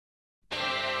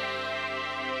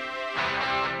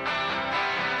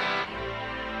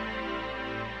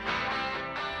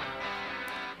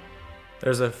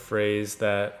There's a phrase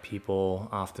that people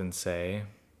often say.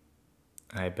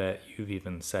 I bet you've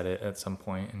even said it at some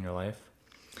point in your life.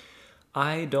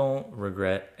 I don't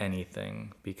regret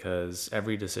anything because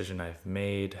every decision I've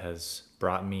made has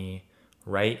brought me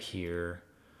right here,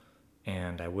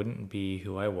 and I wouldn't be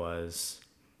who I was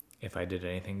if I did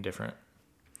anything different.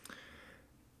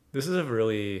 This is a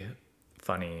really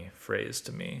funny phrase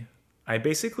to me. I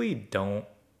basically don't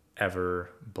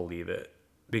ever believe it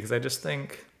because I just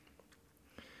think,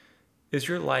 is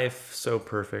your life so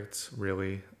perfect,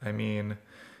 really? I mean,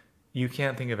 you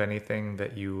can't think of anything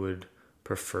that you would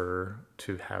prefer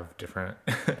to have different.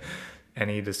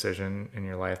 Any decision in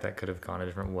your life that could have gone a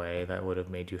different way that would have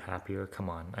made you happier. Come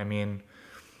on. I mean,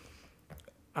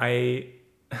 I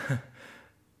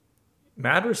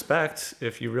mad respect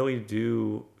if you really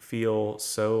do feel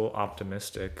so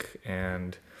optimistic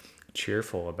and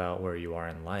cheerful about where you are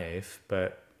in life,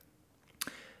 but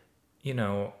you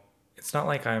know, it's not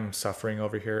like I'm suffering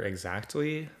over here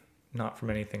exactly, not from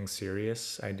anything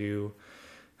serious. I do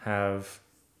have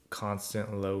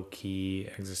constant low key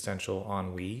existential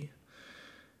ennui,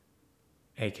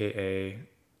 aka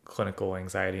clinical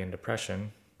anxiety and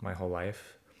depression, my whole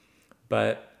life.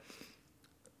 But,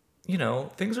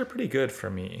 things are pretty good for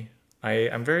me.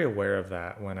 I'm very aware of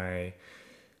that when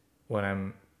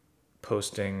I'm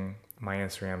posting my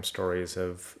Instagram stories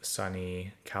of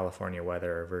sunny California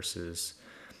weather versus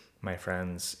my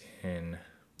friends in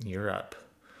Europe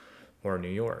or New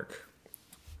York.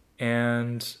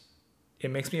 And it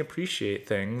makes me appreciate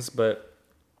things, but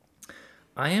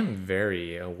I am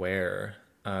very aware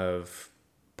of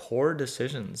poor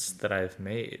decisions that I've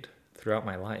made throughout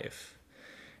my life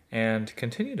and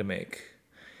continue to make.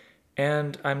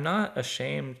 And I'm not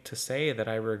ashamed to say that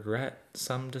I regret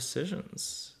some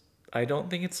decisions. I don't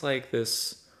think it's like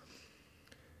this.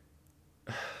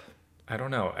 I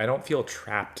don't know. I don't feel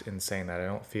trapped in saying that. I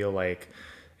don't feel like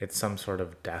it's some sort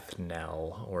of death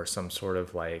knell or some sort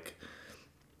of like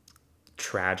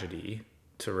tragedy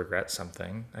to regret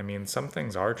something. I mean, some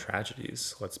things are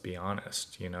tragedies, let's be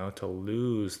honest, to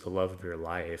lose the love of your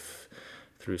life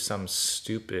through some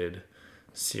stupid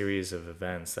series of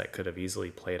events that could have easily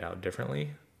played out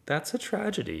differently. That's a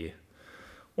tragedy.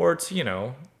 Or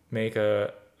to, make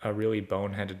a really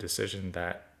boneheaded decision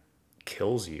that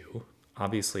kills you.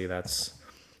 Obviously, that's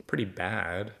pretty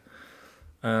bad.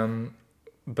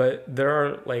 But there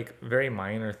are like very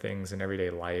minor things in everyday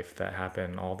life that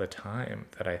happen all the time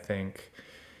that I think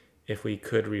if we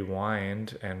could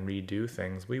rewind and redo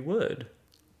things, we would.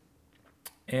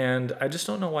 And I just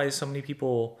don't know why so many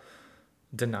people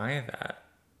deny that.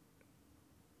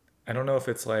 I don't know if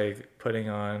it's like putting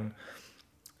on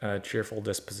a cheerful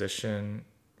disposition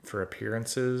for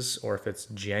appearances or if it's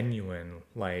genuine,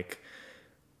 like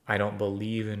I don't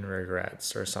believe in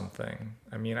regrets or something.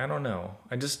 I mean, I don't know.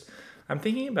 I'm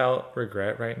thinking about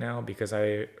regret right now because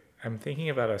I'm thinking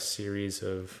about a series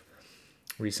of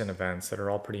recent events that are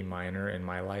all pretty minor in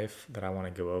my life that I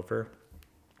want to go over.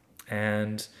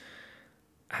 And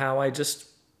how I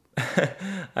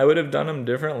would have done them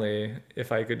differently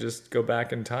if I could just go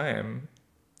back in time,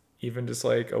 even just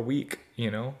like a week.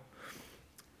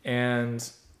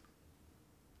 And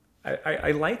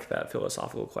I like that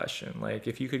philosophical question. Like,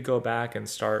 if you could go back and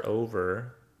start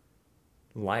over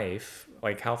life,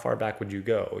 like, how far back would you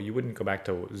go? You wouldn't go back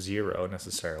to zero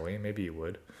necessarily. Maybe you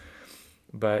would.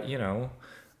 But,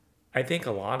 I think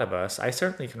a lot of us, I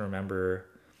certainly can remember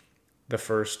the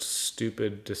first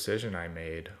stupid decision I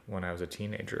made when I was a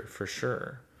teenager, for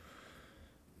sure.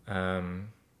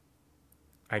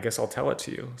 I guess I'll tell it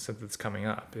to you since it's coming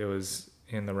up. It was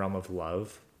in the realm of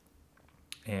love.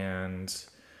 And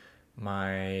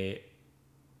my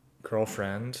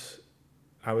girlfriend,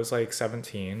 I was like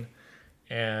 17,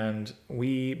 and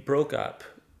we broke up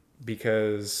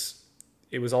because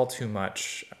it was all too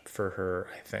much for her,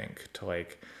 I think, to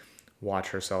like watch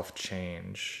herself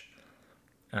change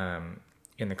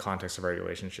in the context of our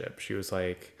relationship. She was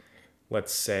like,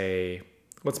 let's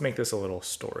make this a little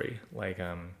story. Like,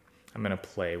 I'm going to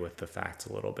play with the facts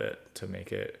a little bit to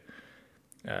make it,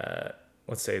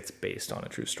 let's say it's based on a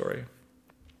true story.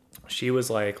 She was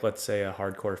like, let's say, a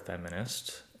hardcore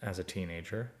feminist as a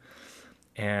teenager.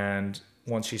 And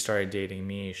once she started dating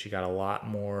me, she got a lot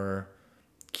more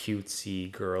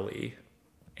cutesy girly.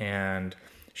 And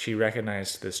she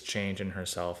recognized this change in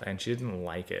herself and she didn't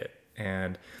like it.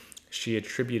 And she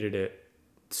attributed it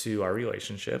to our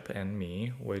relationship and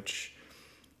me, which,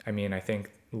 I mean, I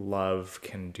think love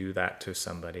can do that to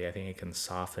somebody. I think it can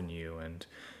soften you and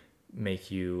make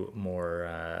you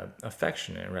more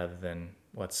affectionate rather than,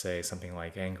 let's say, something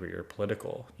like angry or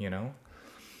political.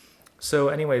 So,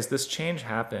 anyways, this change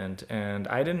happened, and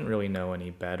I didn't really know any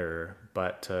better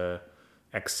but to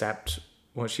accept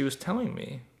what she was telling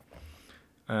me.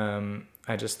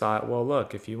 I just thought, well,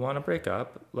 look, if you want to break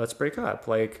up, let's break up.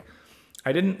 Like,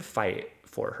 I didn't fight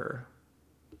for her.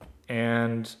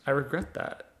 And I regret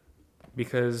that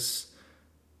because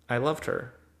I loved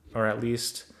her, or at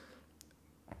least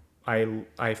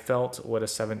I felt what a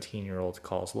 17-year-old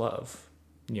calls love.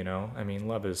 You know, I mean,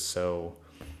 love is so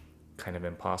kind of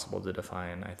impossible to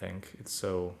define. I think it's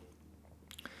so,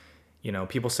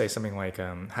 people say something like,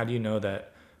 how do you know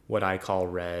that what I call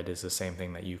red is the same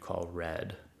thing that you call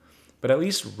red? But at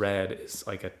least red is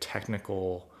like a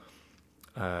technical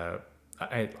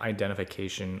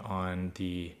identification on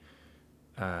the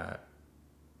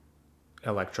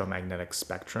electromagnetic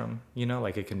spectrum,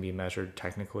 like it can be measured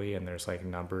technically, and there's like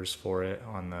numbers for it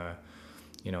on the,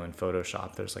 in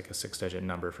Photoshop, there's like a 6-digit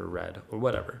number for red or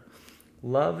whatever.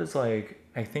 Love is like,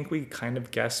 I think we kind of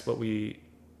guess what we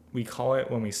call it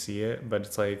when we see it, but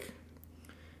it's like,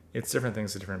 it's different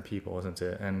things to different people, isn't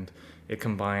it? And it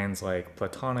combines like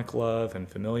platonic love and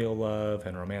familial love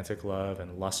and romantic love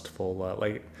and lustful love.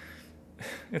 Like,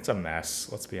 it's a mess,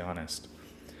 let's be honest.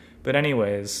 But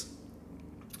anyways,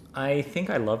 I think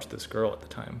I loved this girl at the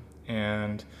time,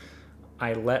 and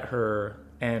I let her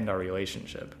end our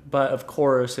relationship. But of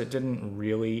course, it didn't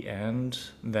really end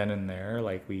then and there.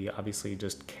 Like, we obviously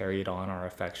just carried on our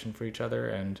affection for each other,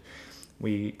 and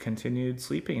we continued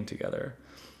sleeping together.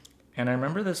 And I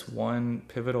remember this one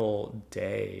pivotal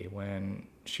day when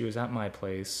she was at my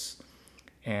place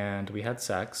and we had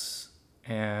sex,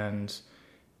 and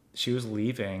she was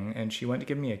leaving and she went to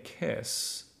give me a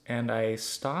kiss, and I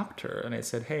stopped her and I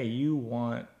said, hey, you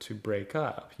want to break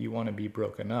up. You want to be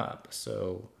broken up.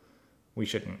 So we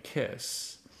shouldn't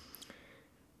kiss.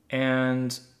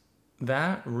 And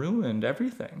that ruined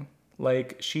everything.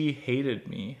 Like, she hated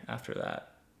me after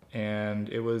that. And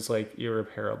it was like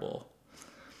irreparable.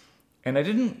 And I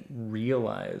didn't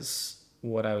realize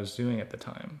what I was doing at the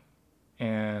time.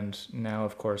 And now,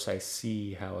 of course, I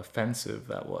see how offensive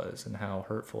that was and how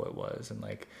hurtful it was. And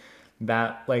like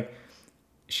that, like,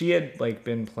 she had like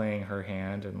been playing her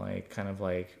hand and like kind of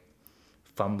like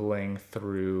fumbling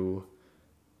through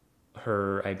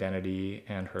her identity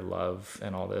and her love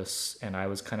and all this. And I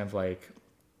was kind of like,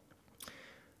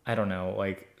 I don't know,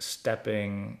 like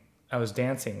I was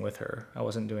dancing with her. I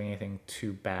wasn't doing anything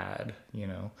too bad,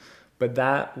 but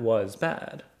that was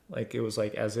bad. Like, it was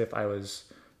like as if I was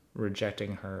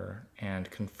rejecting her and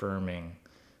confirming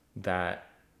that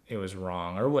it was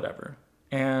wrong or whatever.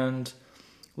 And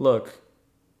look,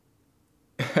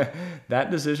 that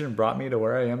decision brought me to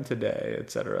where I am today,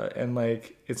 etc. And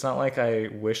like, it's not like I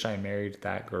wish I married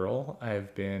that girl.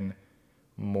 I've been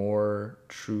more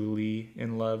truly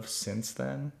in love since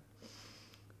then.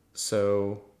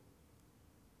 So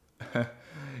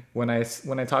when I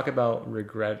talk about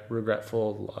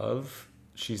regretful love,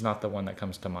 she's not the one that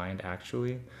comes to mind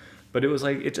actually. But it was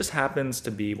like, it just happens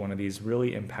to be one of these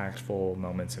really impactful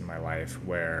moments in my life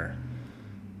where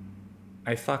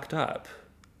I fucked up.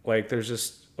 Like, let's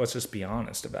just be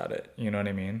honest about it. You know what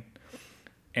I mean?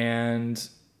 And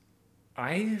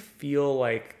I feel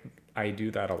like I do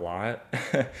that a lot.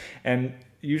 And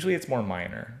usually it's more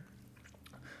minor.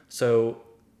 So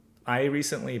I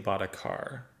recently bought a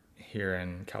car here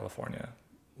in California.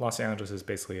 Los Angeles is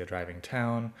basically a driving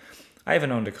town. I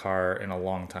haven't owned a car in a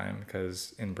long time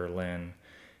because in Berlin,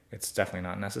 it's definitely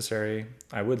not necessary.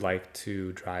 I would like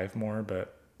to drive more,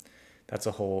 but that's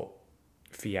a whole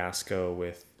fiasco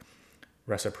with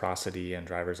reciprocity and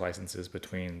driver's licenses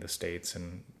between the states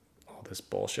and all this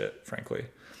bullshit, frankly.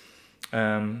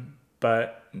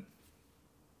 But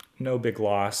no big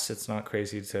loss. It's not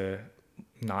crazy to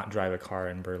not drive a car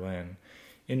in Berlin.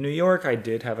 In New York, I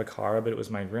did have a car, but it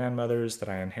was my grandmother's that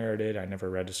I inherited. I never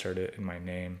registered it in my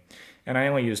name. And I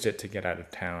only used it to get out of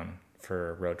town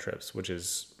for road trips, which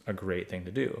is a great thing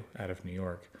to do out of New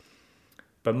York.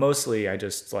 But mostly I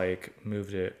just like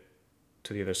moved it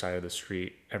to the other side of the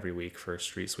street every week for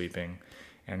street sweeping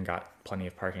and got plenty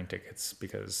of parking tickets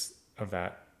because of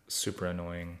that super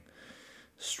annoying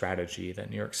strategy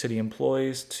that New York City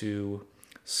employs to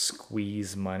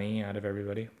squeeze money out of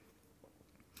everybody.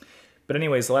 But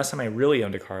anyways, the last time I really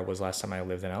owned a car was last time I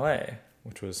lived in LA,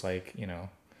 which was like,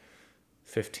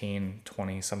 15,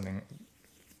 20 something,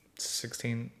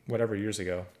 16, whatever years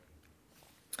ago.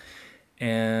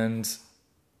 And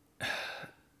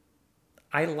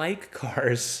I like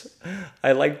cars.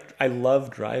 I love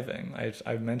driving.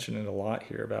 I've mentioned it a lot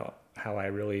here about how I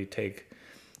really take,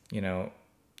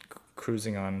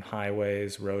 cruising on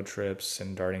highways, road trips,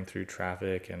 and darting through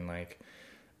traffic. And like,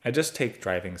 I just take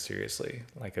driving seriously,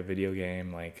 like a video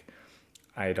game. Like,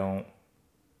 I don't,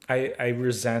 I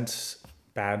resent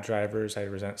bad drivers. I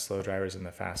resent slow drivers in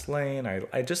the fast lane.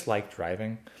 I just like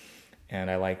driving, and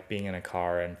I like being in a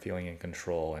car and feeling in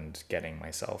control and getting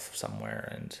myself somewhere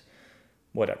and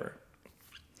whatever.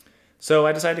 So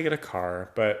I decided to get a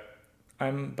car, but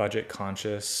I'm budget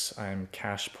conscious. I'm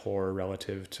cash poor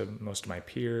relative to most of my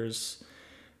peers.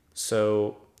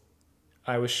 So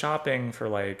I was shopping for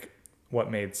like what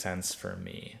made sense for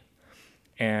me.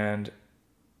 And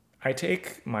I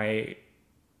take my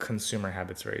consumer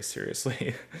habits very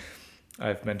seriously.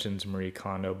 I've mentioned Marie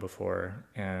Kondo before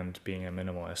and being a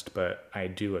minimalist, but I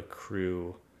do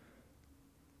accrue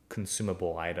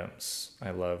consumable items.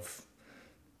 I love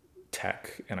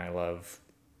tech and I love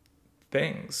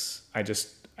things.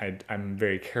 I'm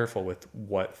very careful with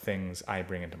what things I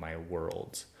bring into my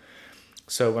world.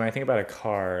 So when I think about a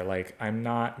car, like I'm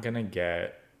not gonna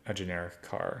get a generic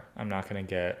car. I'm not gonna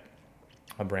get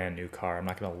a brand new car. I'm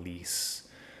not gonna lease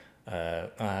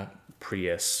a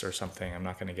Prius or something. I'm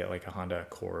not gonna get like a Honda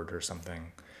Accord or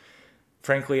something.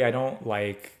 Frankly, I don't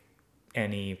like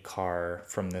any car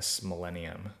from this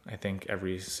millennium. I think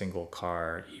every single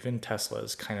car, even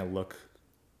Teslas, kind of look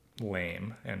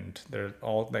lame and they're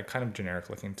kind of generic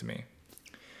looking to me.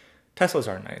 Teslas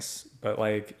are nice, but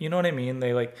like, you know what I mean?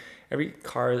 They like every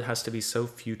car has to be so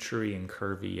futury and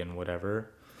curvy and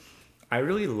whatever. I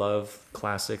really love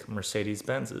classic Mercedes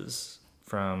Benzes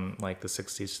from like the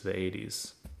 60s to the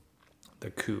 80s.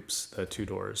 The coupes, the two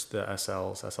doors, the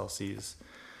SLs, SLCs.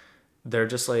 They're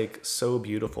just like so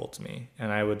beautiful to me.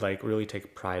 And I would like really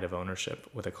take pride of ownership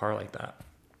with a car like that.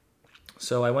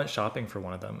 So I went shopping for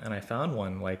one of them and I found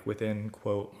one like within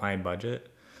quote my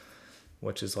budget,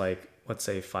 which is like, let's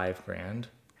say 5 grand.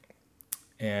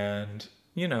 And,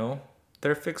 you know,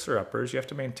 they're fixer uppers. You have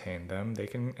to maintain them. They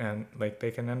can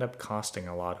end up costing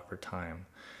a lot over time.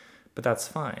 But that's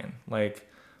fine. Like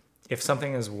if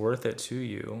something is worth it to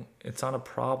you, it's not a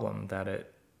problem that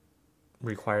it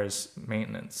requires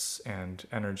maintenance and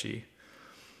energy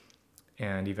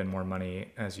and even more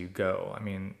money as you go. I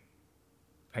mean,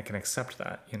 I can accept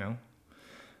that, you know?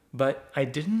 But I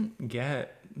didn't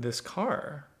get this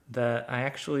car that I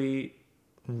actually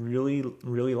really,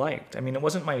 really liked. I mean, it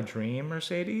wasn't my dream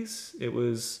Mercedes. It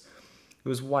was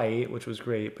white, which was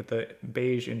great, but the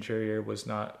beige interior was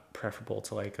not preferable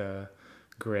to like a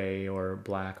gray or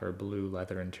black or blue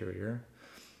leather interior.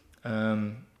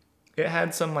 It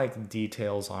had some like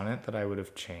details on it that I would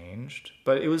have changed,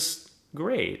 but it was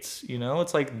great. You know,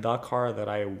 it's like the car that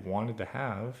I wanted to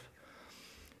have.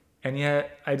 And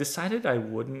yet I decided I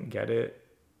wouldn't get it.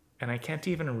 And I can't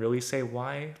even really say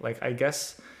why. Like, I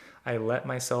guess I let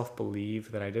myself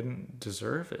believe that I didn't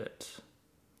deserve it.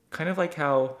 Kind of like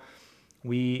how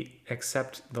we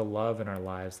accept the love in our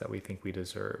lives that we think we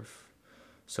deserve.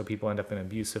 So people end up in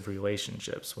abusive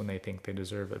relationships when they think they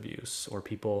deserve abuse, or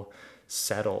people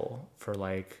settle for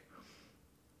like,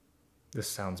 this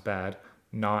sounds bad,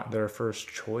 not their first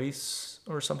choice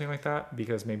or something like that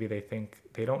because maybe they think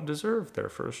they don't deserve their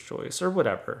first choice or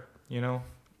whatever, you know?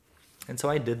 And so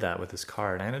I did that with this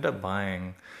car and I ended up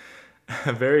buying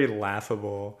a very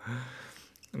laughable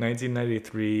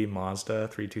 1993 Mazda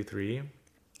 323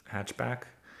 hatchback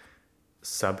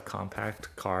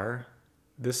subcompact car.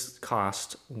 This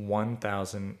cost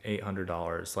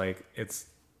 $1,800. Like it's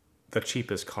the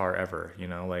cheapest car ever, you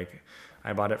know, like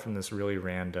I bought it from this really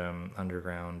random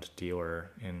underground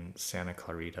dealer in Santa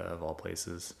Clarita of all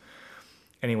places.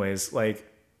 Anyways, like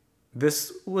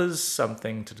this was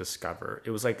something to discover. It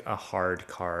was like a hard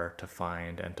car to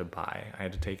find and to buy. I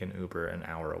had to take an Uber an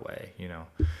hour away, you know.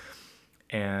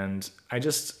 And I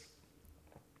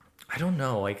don't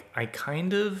know, like I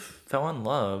kind of fell in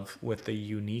love with the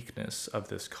uniqueness of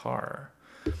this car.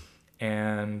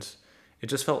 And it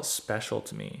just felt special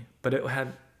to me. But it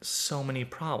had so many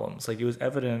problems. Like it was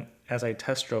evident as I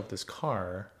test drove this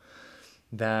car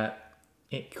that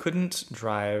it couldn't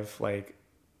drive like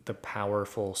the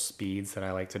powerful speeds that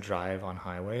I like to drive on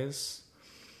highways.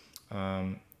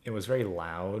 It was very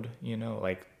loud, you know,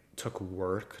 like took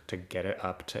work to get it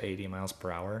up to 80 miles per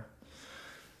hour.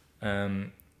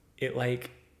 Um, it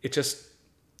like, it just,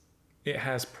 it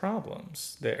has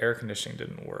problems. The air conditioning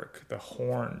didn't work. The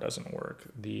horn doesn't work.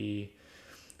 The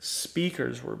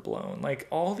speakers were blown. Like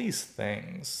all these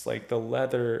things, like the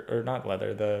leather or not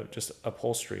leather, the just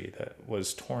upholstery that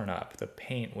was torn up. The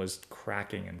paint was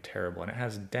cracking and terrible, and it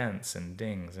has dents and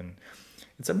dings, and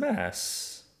it's a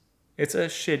mess. It's a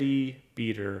shitty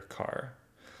beater car.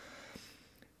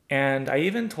 And I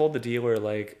even told the dealer,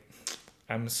 like,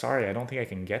 I'm sorry, I don't think I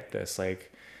can get this.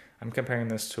 Like, I'm comparing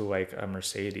this to like a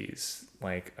Mercedes,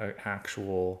 like an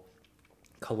actual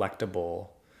collectible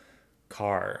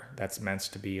car that's meant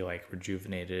to be like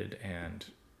rejuvenated and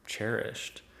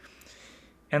cherished.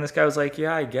 And this guy was like,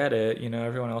 yeah, I get it. You know,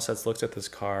 everyone else that's looked at this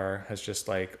car has just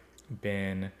like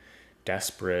been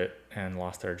desperate and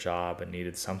lost their job and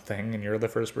needed something. And you're the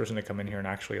first person to come in here and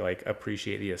actually like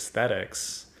appreciate the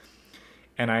aesthetics.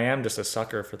 And I am just a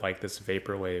sucker for like this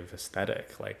vaporwave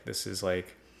aesthetic. Like this is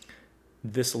like,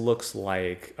 this looks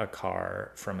like a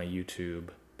car from a YouTube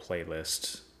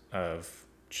playlist of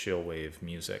chill wave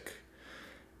music.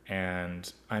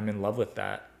 And I'm in love with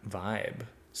that vibe.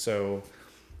 So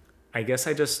I guess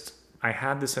I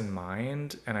had this in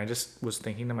mind, and I just was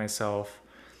thinking to myself,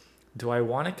 do I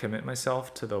want to commit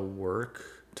myself to the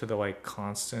work, to the like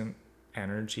constant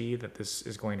energy that this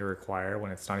is going to require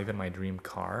when it's not even my dream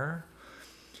car?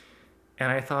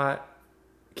 And I thought,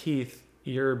 Keith,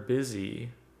 you're busy.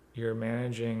 You're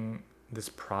managing this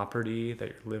property that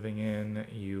you're living in.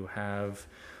 You have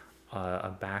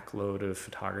a backload of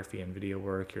photography and video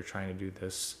work. You're trying to do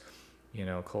this, you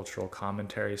know, cultural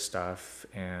commentary stuff,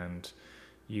 and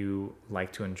you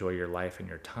like to enjoy your life and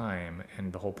your time.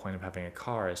 And the whole point of having a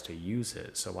car is to use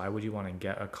it. So why would you want to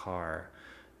get a car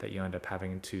that you end up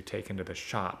having to take into the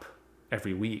shop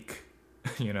every week,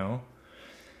 you know?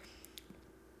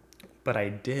 But I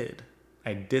did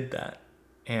that.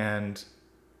 And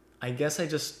I guess I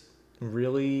just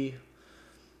really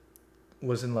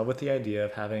was in love with the idea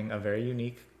of having a very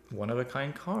unique, one of a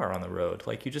kind car on the road.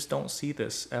 Like you just don't see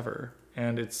this ever.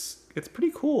 And it's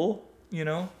pretty cool, you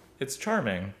know? It's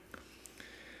charming.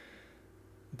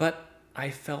 But I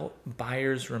felt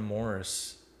buyer's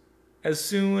remorse. As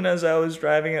soon as I was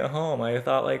driving it home, I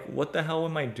thought like, what the hell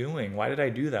am I doing? Why did I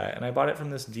do that? And I bought it from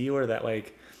this dealer that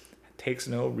like takes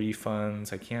no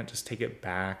refunds. I can't just take it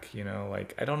back, you know?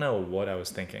 Like I don't know what I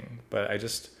was thinking, but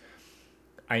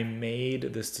I made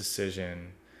this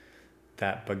decision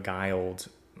that beguiled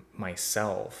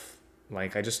myself.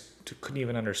 Like I just couldn't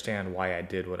even understand why I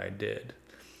did what I did.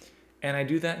 And I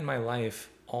do that in my life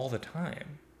all the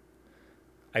time.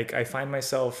 I find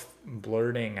myself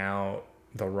blurting out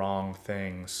the wrong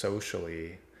thing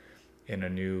socially in a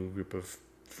new group of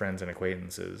friends and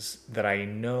acquaintances that I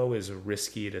know is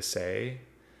risky to say,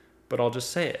 but I'll just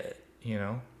say it, you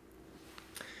know?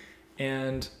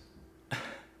 And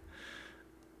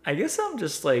I guess I'm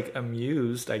just like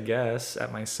amused, I guess,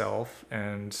 at myself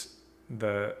and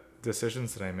the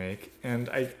decisions that I make. And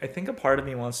I think a part of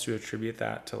me wants to attribute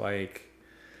that to like,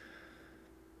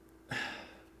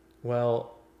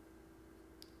 well,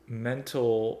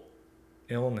 mental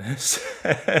illness,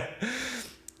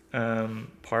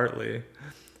 partly,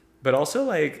 but also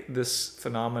like this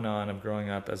phenomenon of growing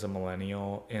up as a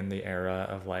millennial in the era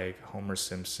of like Homer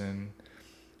Simpson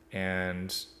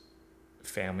and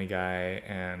Family Guy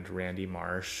and Randy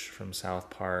Marsh from South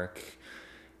Park,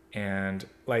 and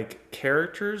like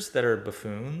characters that are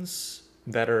buffoons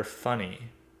that are funny,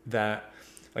 that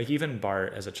like even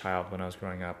Bart as a child when I was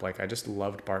growing up, like I just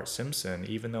loved Bart Simpson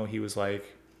even though he was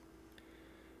like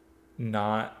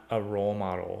not a role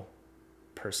model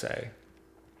per se.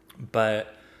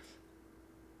 But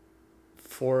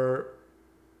for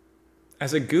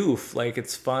as a goof, like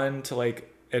it's fun to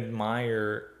like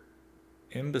admire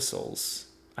imbeciles,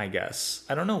 I guess.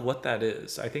 I don't know what that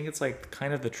is. I think it's like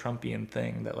kind of the Trumpian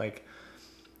thing that like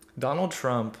Donald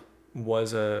Trump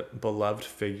was a beloved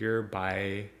figure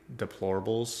by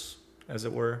deplorables, as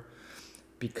it were,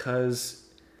 because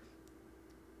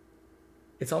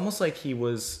it's almost like he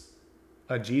was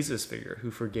a Jesus figure who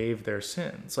forgave their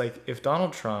sins. Like if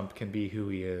Donald Trump can be who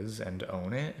he is and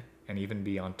own it and even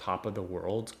be on top of the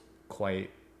world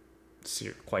quite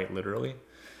literally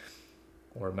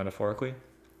or metaphorically,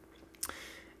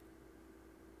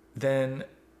 then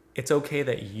it's okay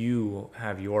that you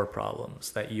have your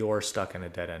problems, that you're stuck in a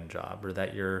dead-end job, or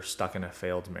that you're stuck in a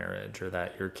failed marriage, or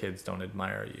that your kids don't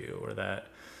admire you, or that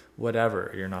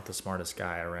whatever, you're not the smartest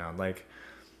guy around. Like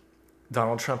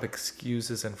Donald Trump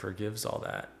excuses and forgives all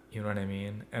that. You know what I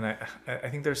mean? And I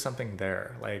think there's something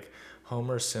there, like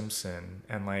Homer Simpson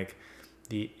and like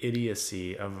the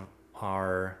idiocy of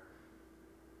our,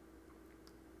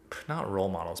 not role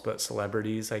models, but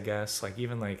celebrities, I guess, like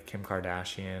even like Kim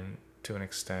Kardashian to an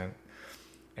extent,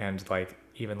 and like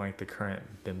even like the current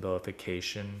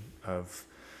bimboification of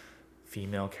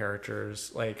female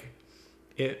characters. Like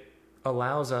it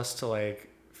allows us to like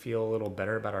feel a little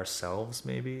better about ourselves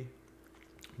maybe.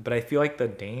 But I feel like the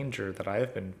danger that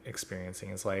I've been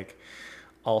experiencing is like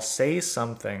I'll say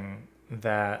something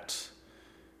that,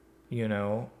 you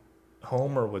know,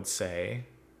 Homer would say,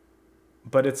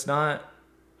 but it's not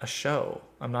a show.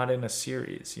 I'm not in a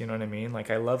series. You know what I mean?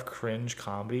 Like I love cringe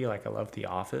comedy. Like I love The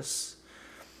Office.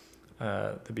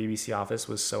 the BBC Office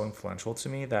was so influential to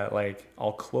me that like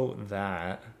I'll quote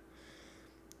that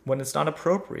when it's not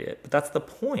appropriate. But that's the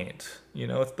point, you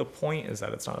know. If the point is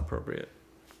that it's not appropriate.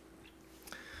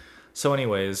 So,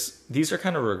 anyways, these are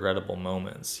kind of regrettable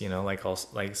moments, you know, like I'll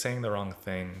like saying the wrong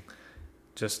thing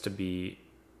just to be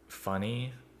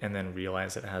funny and then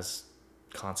realize it has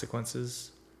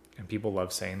consequences. And people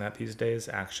love saying that these days.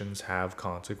 Actions have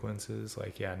consequences.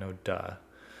 Like, yeah, no, duh.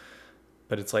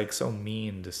 But it's like so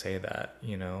mean to say that,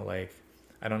 you know, like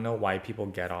I don't know why people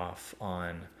get off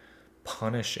on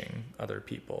punishing other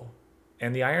people.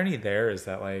 And the irony there is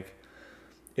that like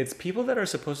it's people that are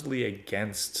supposedly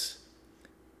against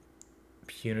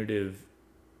punitive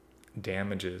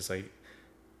damages, like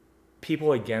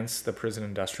people against the prison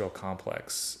industrial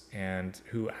complex and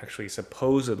who actually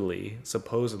supposedly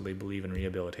believe in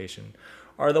rehabilitation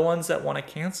are the ones that want to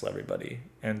cancel everybody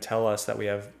and tell us that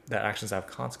that actions have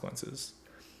consequences.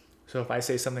 So if I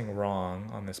say something wrong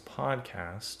on this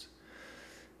podcast,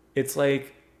 it's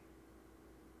like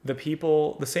the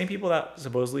same people that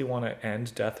supposedly want to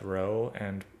end death row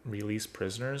and release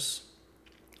prisoners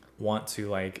want to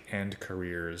like end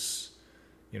careers.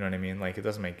 You know what I mean? Like it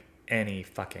doesn't make any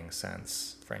fucking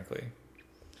sense, frankly.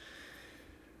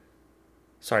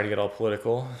 Sorry to get all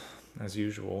political as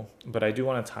usual, but I do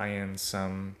want to tie in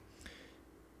some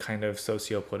kind of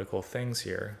socio-political things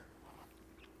here,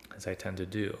 as I tend to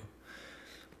do.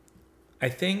 I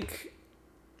think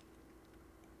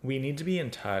we need to be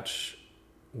in touch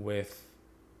with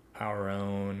our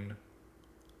own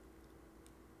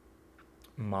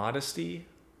modesty,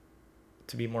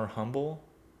 to be more humble,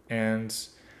 and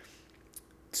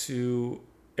to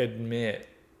admit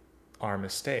our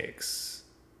mistakes.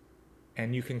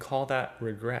 And you can call that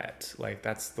regret. Like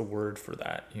that's the word for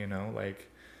that, you know, like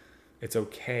it's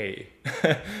okay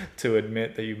to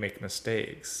admit that you make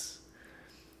mistakes.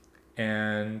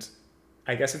 And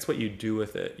I guess it's what you do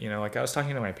with it. You know, like I was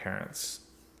talking to my parents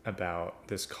about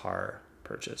this car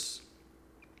purchase,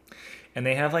 and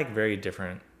they have like very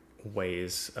different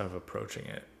ways of approaching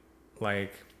it.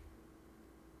 Like,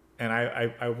 and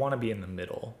I want to be in the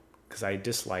middle because I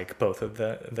dislike both of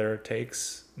their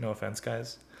takes. No offense,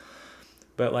 guys.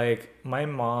 But like my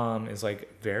mom is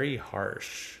like very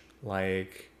harsh.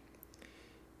 Like,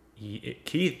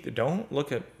 Keith, don't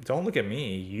look at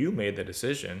me. You made the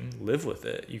decision. Live with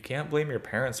it. You can't blame your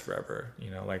parents forever.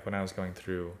 You know, like when I was going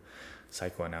through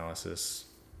psychoanalysis,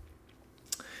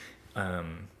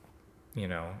 you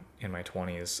know, in my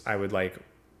 20s, I would like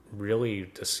really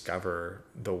discover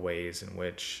the ways in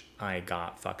which I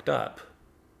got fucked up,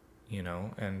 you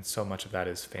know, and so much of that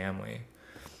is family.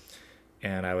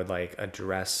 And I would like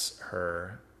address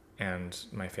her and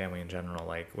my family in general,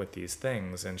 like with these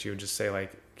things. And she would just say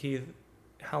like, Keith,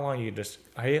 how long are you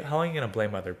going to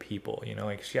blame other people? You know,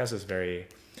 like she has this very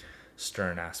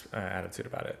stern attitude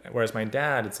about it. Whereas my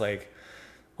dad, it's like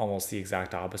almost the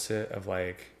exact opposite of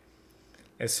like,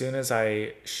 as soon as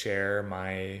I share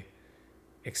my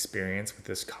experience with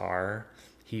this car,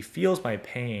 he feels my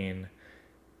pain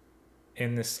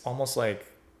in this almost like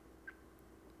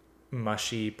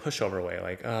mushy pushover way,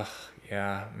 like, ugh,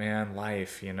 yeah, man,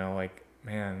 life, you know, like,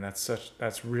 man,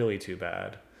 that's really too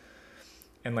bad.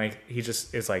 And like he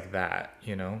just is like that,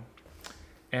 you know.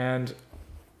 And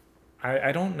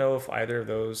I don't know if either of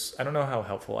those, I don't know how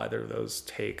helpful either of those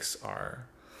takes are.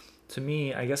 To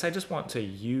me, I guess I just want to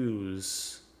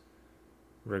use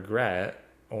regret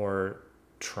or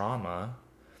trauma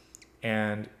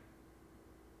and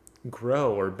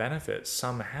grow or benefit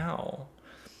somehow.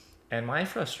 And my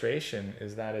frustration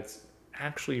is that it's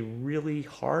actually really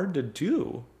hard to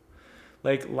do.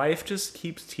 Like life just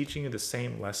keeps teaching you the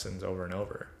same lessons over and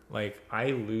over. Like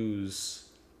I lose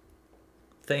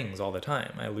things all the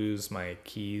time. I lose my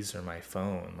keys or my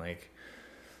phone. Like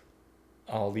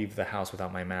I'll leave the house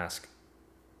without my mask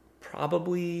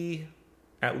probably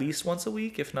at least once a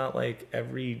week, if not like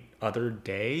every other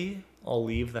day. I'll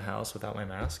leave the house without my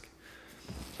mask.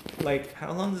 Like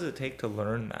how long does it take to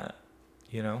learn that,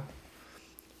 you know?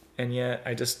 And yet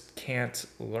I just can't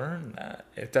learn that.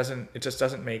 It just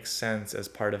doesn't make sense as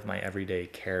part of my everyday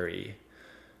carry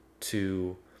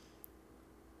to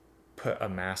put a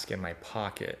mask in my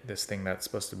pocket, this thing that's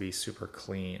supposed to be super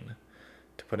clean,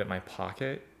 to put it in my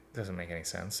pocket doesn't make any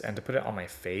sense. And to put it on my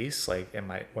face, like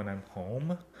when I'm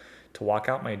home, to walk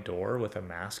out my door with a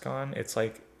mask on, it's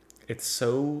like it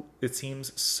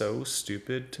seems so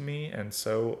stupid to me and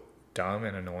so dumb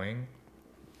and annoying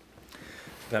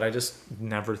that I just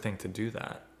never think to do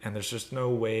that. And there's just no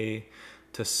way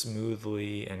to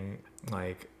smoothly and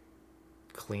like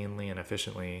cleanly and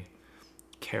efficiently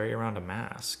carry around a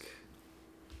mask.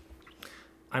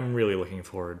 I'm really looking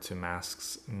forward to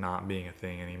masks not being a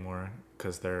thing anymore,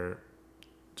 because they're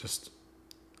just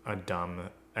a dumb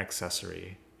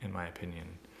accessory, in my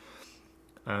opinion.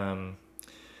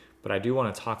 But I do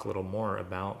want to talk a little more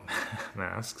about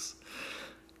masks.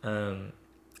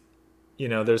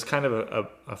 There's kind of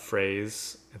a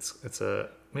phrase. It's a,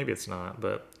 maybe it's not,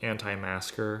 but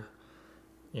anti-masker.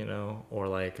 Or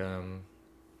like I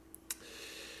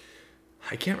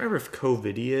can't remember if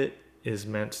COVIDiot is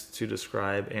meant to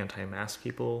describe anti-mask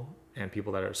people and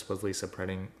people that are supposedly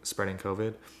spreading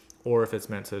COVID, or if it's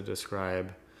meant to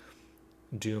describe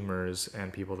doomers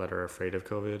and people that are afraid of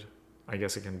COVID. I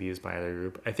guess it can be used by either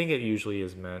group. I think it usually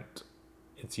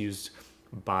it's used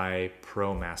by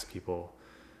pro-mask people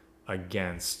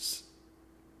against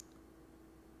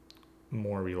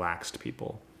more relaxed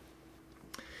people.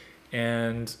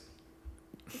 And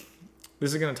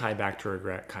this is going to tie back to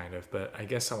regret, kind of, but I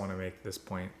guess I want to make this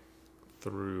point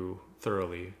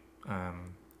thoroughly,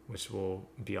 which will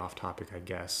be off topic, I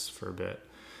guess, for a bit.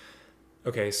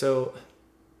 Okay, so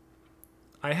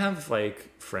I have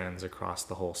like friends across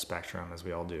the whole spectrum, as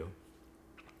we all do,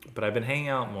 but I've been hanging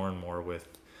out more and more with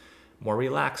more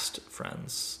relaxed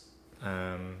friends.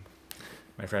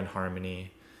 My friend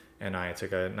Harmony and I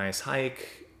took a nice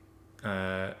hike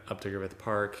up to Griffith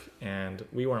Park, and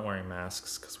we weren't wearing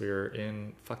masks because we were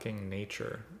in fucking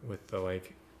nature with the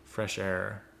like fresh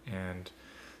air, and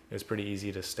it was pretty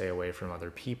easy to stay away from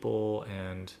other people.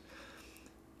 And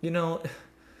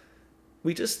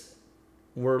we just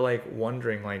were like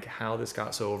wondering like how this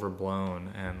got so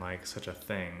overblown and like such a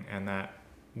thing, and that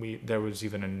there was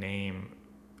even a name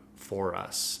for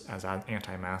us as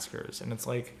anti-maskers. And it's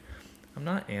like, I'm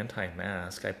not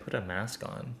anti-mask. I put a mask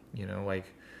on, like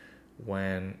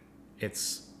when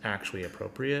it's actually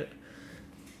appropriate.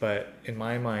 But in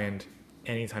my mind,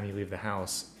 anytime you leave the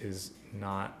house is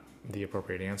not the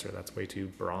appropriate answer. That's way too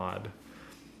broad.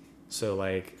 So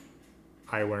like,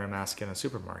 I wear a mask in a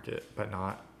supermarket, but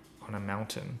not on a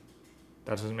mountain.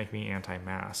 That doesn't make me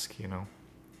anti-mask,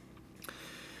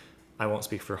 I won't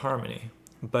speak for Harmony.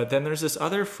 But then there's this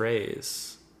other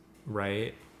phrase,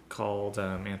 right, called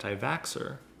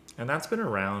anti-vaxxer. And that's been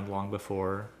around long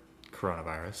before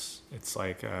coronavirus. It's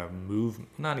like a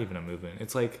not even a movement.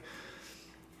 It's like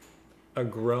a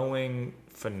growing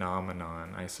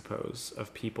phenomenon, I suppose,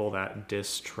 of people that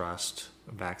distrust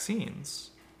vaccines.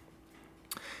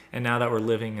 And now that we're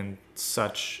living in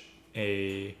such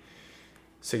a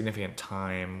significant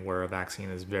time where a vaccine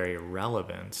is very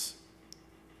relevant,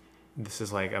 this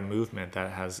is like a movement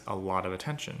that has a lot of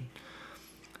attention.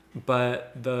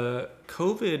 But the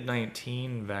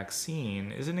COVID-19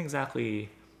 vaccine isn't exactly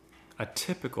a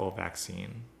typical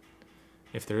vaccine,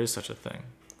 if there is such a thing.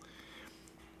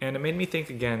 And it made me think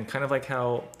again, kind of like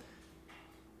how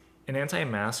an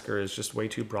anti-masker is just way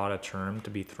too broad a term to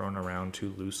be thrown around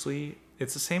too loosely.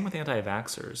 It's the same with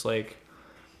anti-vaxxers. Like,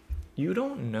 you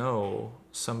don't know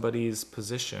somebody's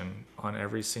position on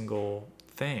every single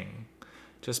thing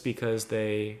just because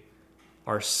they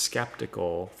are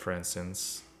skeptical, for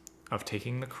instance, of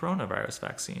taking the coronavirus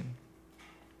vaccine.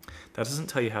 That doesn't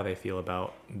tell you how they feel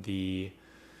about the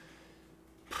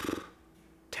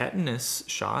tetanus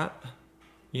shot,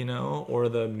 or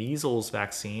the measles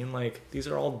vaccine. Like, these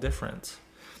are all different.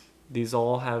 These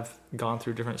all have gone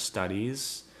through different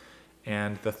studies,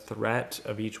 and the threat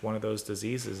of each one of those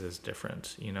diseases is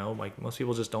different. Like, most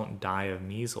people just don't die of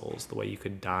measles the way you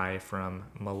could die from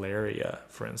malaria,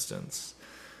 for instance.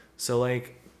 So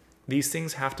like, these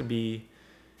things have to be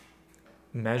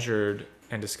measured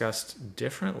and discussed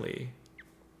differently.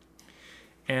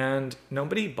 And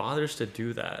nobody bothers to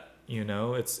do that,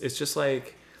 It's just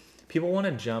like, people want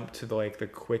to jump to the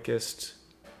quickest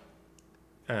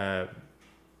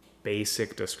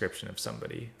basic description of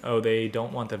somebody. Oh, they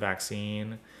don't want the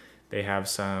vaccine. They have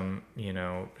some,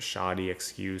 shoddy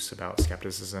excuse about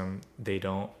skepticism. They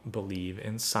don't believe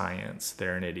in science.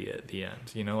 They're an idiot at the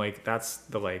end. That's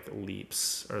the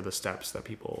leaps or the steps that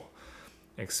people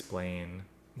explain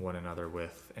one another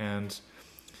with. And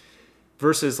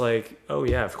versus oh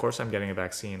yeah, of course I'm getting a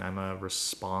vaccine. I'm a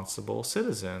responsible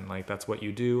citizen. That's what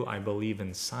you do. I believe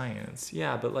in science.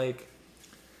 Yeah, but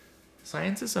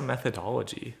science is a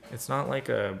methodology. It's not like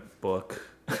a book,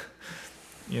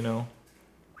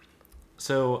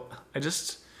 So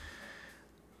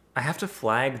I have to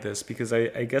flag this because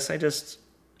I guess I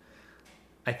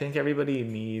think everybody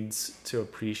needs to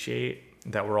appreciate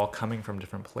that we're all coming from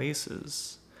different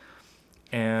places.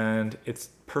 And it's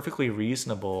perfectly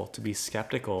reasonable to be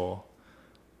skeptical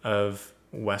of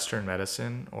Western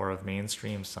medicine or of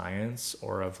mainstream science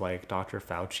or of Dr.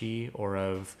 Fauci or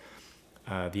of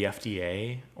the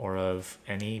FDA or of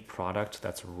any product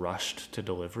that's rushed to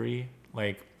delivery.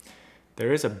 Like,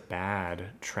 there is a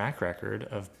bad track record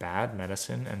of bad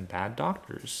medicine and bad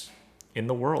doctors in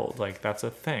the world. Like, that's a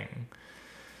thing.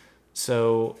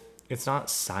 So it's not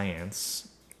science.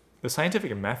 The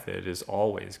scientific method is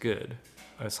always good.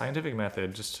 A scientific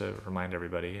method, just to remind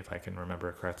everybody, if I can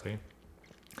remember correctly,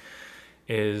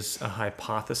 is a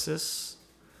hypothesis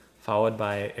followed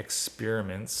by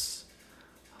experiments,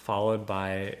 followed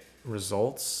by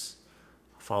results,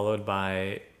 followed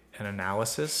by an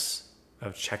analysis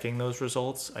of checking those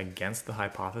results against the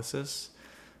hypothesis,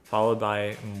 followed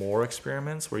by more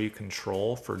experiments where you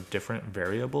control for different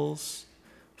variables,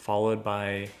 followed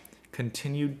by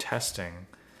continued testing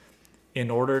in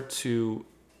order to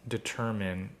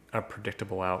determine a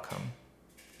predictable outcome.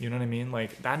 You know what I mean?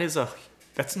 Like,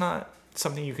 that's not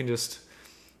something you can just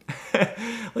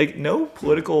like, no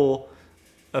political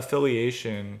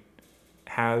affiliation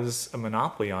has a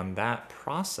monopoly on that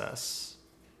process,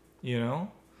 you know?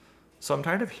 So I'm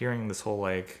tired of hearing this whole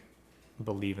like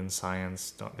believe in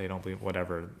science, they don't believe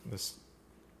whatever, this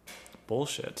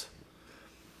bullshit.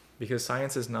 Because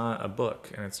science is not a book,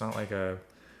 and it's not like a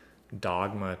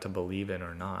dogma to believe in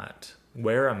or not.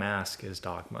 Wear a mask is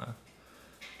dogma.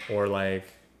 Or like,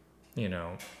 you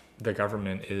know, the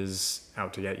government is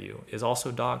out to get you is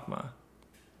also dogma.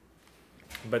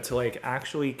 But to like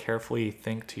actually carefully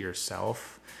think to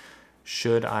yourself,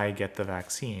 should I get the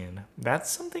vaccine? That's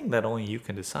something that only you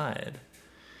can decide.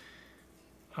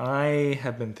 I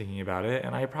have been thinking about it,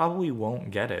 and I probably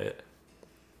won't get it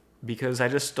because I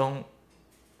just don't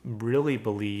really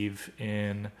believe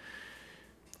in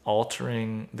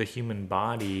altering the human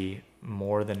body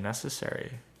more than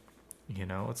necessary. You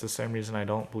know, it's the same reason I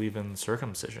don't believe in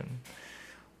circumcision,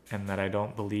 and that I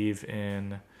don't believe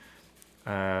in,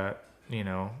 you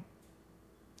know,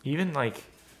 even like,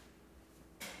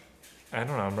 I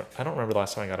don't know. I don't remember the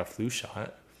last time I got a flu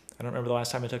shot. I don't remember the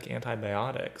last time I took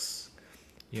antibiotics.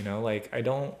 You know, like, I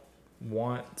don't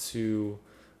want to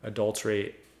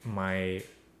adulterate my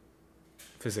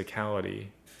physicality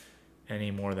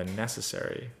any more than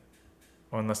necessary.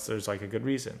 Unless there's like a good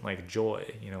reason, like joy,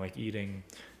 you know, like eating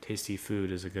tasty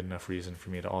food is a good enough reason for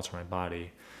me to alter my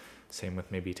body. Same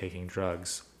with maybe taking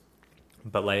drugs.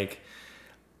 But like,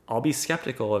 I'll be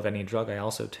skeptical of any drug I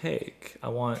also take. I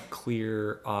want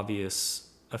clear, obvious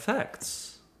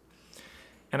effects.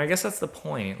 And I guess that's the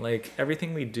point. Like,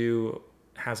 everything we do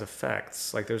has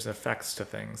effects. Like, there's effects to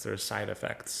things, there's side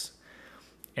effects.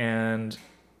 And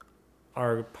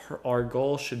our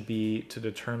goal should be to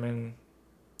determine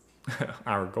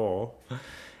our goal,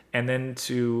 and then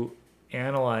to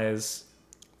analyze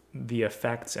the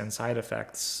effects and side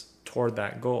effects toward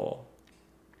that goal,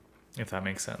 if that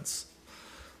makes sense.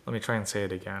 Let me try and say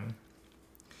it again.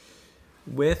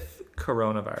 With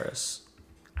coronavirus,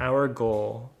 our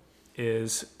goal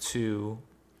is to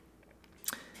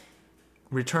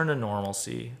return to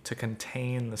normalcy, to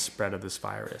contain the spread of this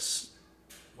virus.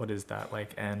 What is that,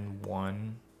 like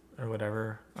N1 or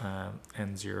whatever,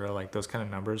 N0, like those kind of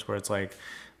numbers where it's like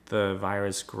the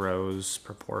virus grows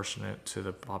proportionate to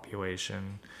the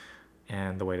population,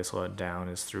 and the way to slow it down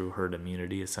is through herd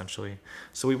immunity, essentially.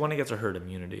 So we want to get to herd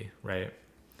immunity, right?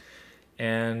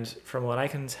 And from what I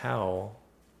can tell,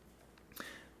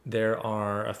 there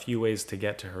are a few ways to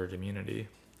get to herd immunity.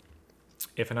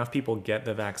 If enough people get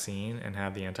the vaccine and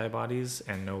have the antibodies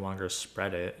and no longer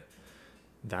spread it,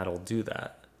 that'll do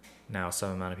that. Now,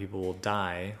 some amount of people will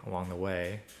die along the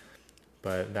way,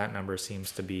 but that number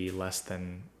seems to be less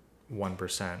than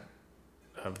 1%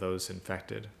 of those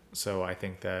infected. So I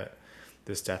think that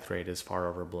this death rate is far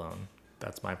overblown.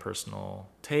 That's my personal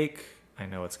take. I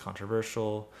know it's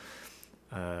controversial.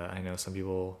 I know some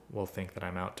people will think that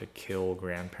I'm out to kill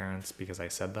grandparents because I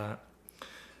said that.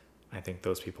 I think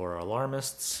those people are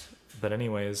alarmists. But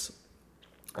anyways,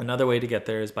 another way to get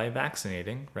there is by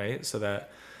vaccinating, right? So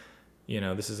that, you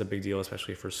know, this is a big deal,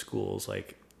 especially for schools.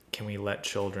 Like, can we let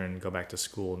children go back to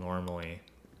school normally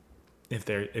if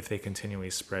they continually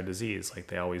spread disease like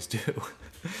they always do?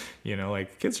 You know,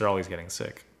 like, kids are always getting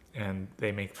sick, and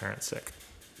they make parents sick.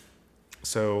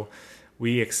 So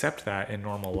we accept that in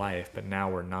normal life, but now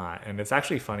we're not. And it's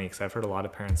actually funny because I've heard a lot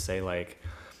of parents say, like,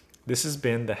 this has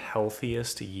been the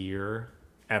healthiest year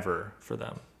ever for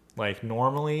them. Like,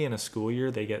 normally in a school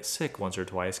year, they get sick once or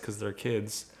twice because their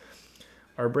kids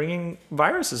are bringing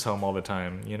viruses home all the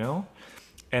time, you know?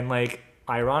 And like,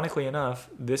 ironically enough,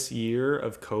 this year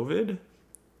of COVID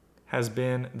has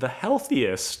been the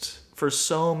healthiest for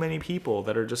so many people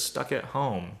that are just stuck at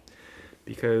home,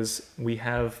 because we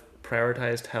have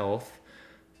prioritized health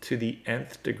to the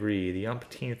nth degree, the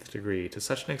umpteenth degree, to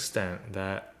such an extent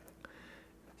that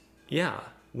yeah,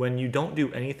 when you don't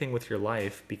do anything with your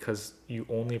life because you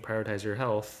only prioritize your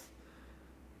health,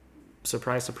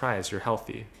 surprise, surprise, you're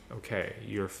healthy. Okay,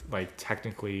 you're like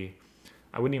technically,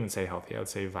 I wouldn't even say healthy, I would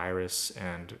say virus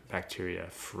and bacteria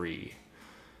free.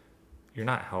 You're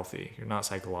not healthy. You're not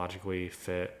psychologically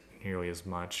fit nearly as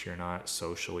much. You're not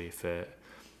socially fit.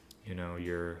 You know,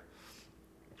 you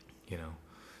know,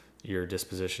 your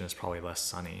disposition is probably less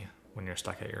sunny when you're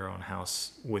stuck at your own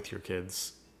house with your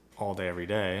kids all day, every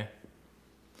day.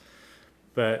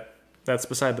 But that's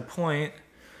beside the point.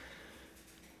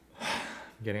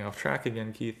 Getting off track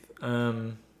again, Keith.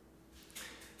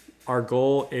 Our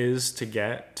goal is to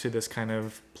get to this kind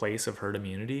of place of herd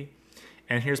immunity.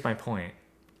 And here's my point.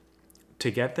 To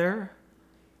get there,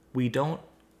 we don't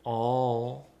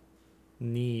all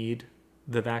need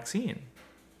the vaccine.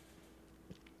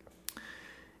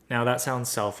 Now, that sounds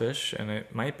selfish, and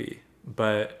it might be,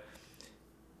 but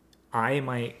I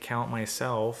might count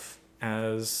myself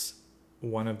as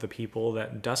one of the people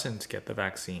that doesn't get the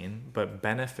vaccine, but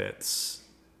benefits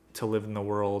to live in the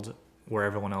world where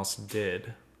everyone else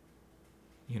did.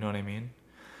 You know what I mean?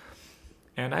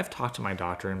 And I've talked to my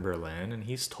doctor in Berlin, and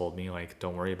he's told me, like,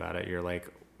 don't worry about it. You're, like,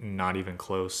 not even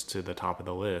close to the top of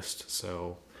the list,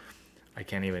 so I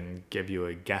can't even give you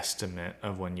a guesstimate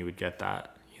of when you would get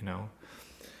that, you know?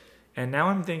 And now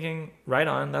I'm thinking, right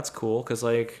on, that's cool, because,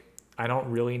 like, I don't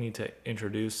really need to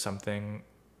introduce something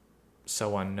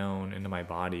so unknown into my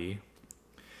body.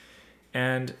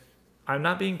 And I'm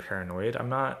not being paranoid. I'm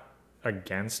not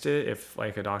against it. If,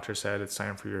 like, a doctor said it's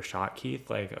time for your shot, Keith,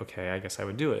 like, okay, I guess I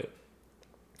would do it.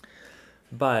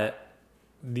 But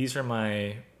these are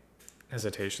my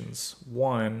hesitations.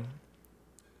 One,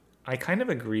 I kind of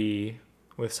agree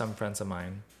with some friends of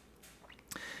mine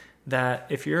that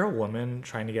if you're a woman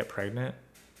trying to get pregnant,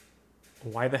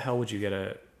 why the hell would you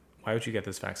get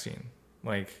this vaccine?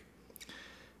 Like,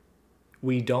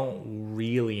 we don't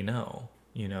really know,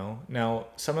 you know? Now,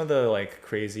 some of the, like,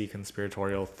 crazy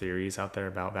conspiratorial theories out there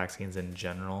about vaccines in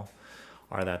general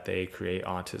are that they create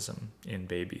autism in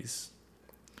babies.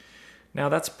 Now,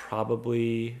 that's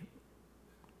probably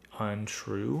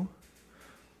untrue,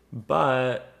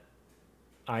 but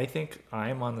I think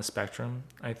I'm on the spectrum.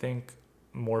 I think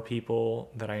more people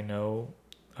that I know,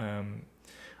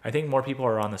 I think more people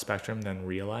are on the spectrum than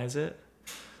realize it.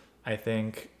 I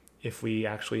think if we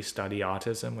actually study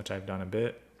autism, which I've done a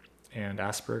bit, and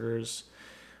Asperger's,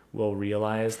 we'll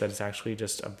realize that it's actually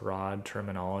just a broad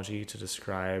terminology to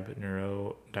describe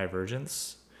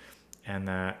neurodivergence, and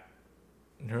that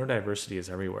neurodiversity is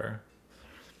everywhere.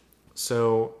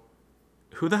 So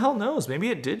who the hell knows? Maybe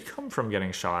it did come from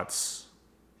getting shots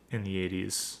in the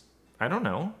 80s. I don't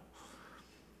know.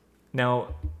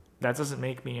 Now, that doesn't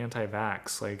make me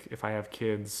anti-vax. Like, if I have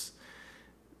kids,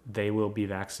 they will be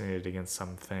vaccinated against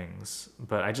some things.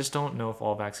 But I just don't know if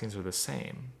all vaccines are the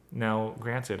same. Now,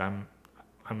 granted, I'm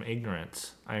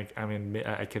ignorant. I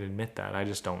can admit that. I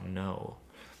just don't know.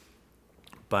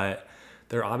 But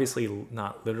they're obviously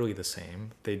not literally the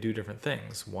same. They do different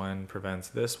things. One prevents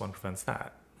this, one prevents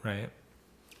that, right?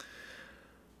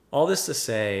 All this to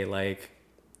say, like,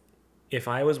 if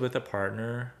I was with a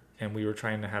partner and we were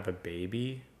trying to have a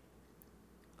baby,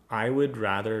 I would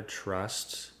rather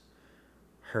trust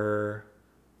her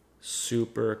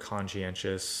super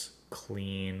conscientious,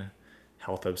 clean,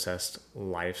 health obsessed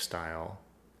lifestyle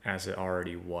as it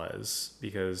already was.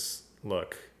 Because,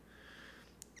 look,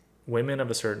 women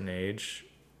of a certain age,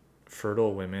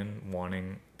 fertile women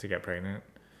wanting to get pregnant,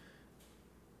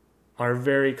 are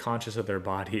very conscious of their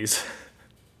bodies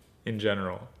in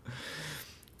general.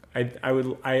 I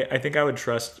think I would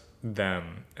trust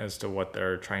them as to what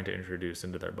they're trying to introduce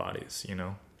into their bodies, you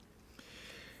know?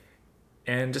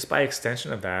 And just by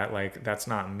extension of that, like, that's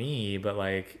not me, but,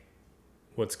 like,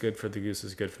 what's good for the goose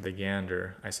is good for the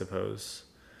gander, I suppose.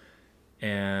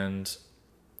 And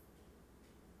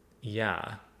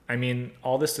yeah, I mean,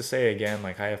 all this to say, again,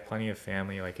 like, I have plenty of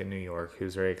family, like, in New York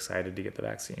who's very excited to get the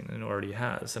vaccine and already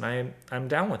has. And I'm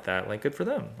down with that. Like, good for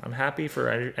them. I'm happy for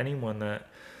anyone that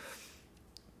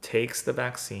takes the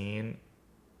vaccine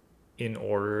in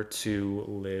order to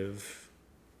live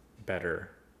better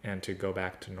and to go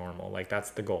back to normal. Like, that's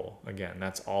the goal. Again,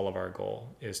 that's all of our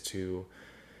goal, is to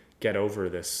get over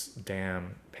this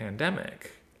damn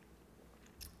pandemic.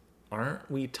 Aren't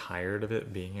we tired of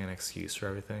it being an excuse for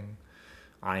everything?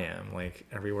 I am. Like,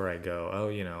 everywhere I go, oh,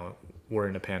 you know, we're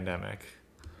in a pandemic.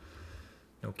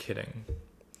 No kidding.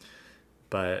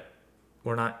 But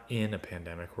we're not in a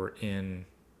pandemic. We're in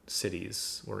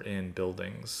cities. We're in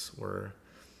buildings. We're,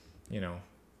 you know,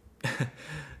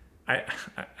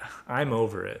 I'm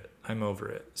over it. I'm over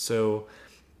it. So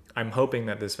I'm hoping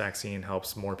that this vaccine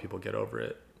helps more people get over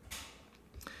it.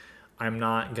 I'm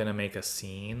not going to make a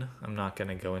scene. I'm not going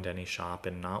to go into any shop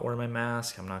and not wear my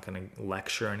mask. I'm not going to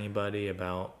lecture anybody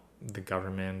about the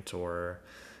government or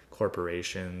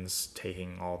corporations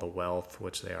taking all the wealth,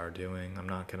 which they are doing. I'm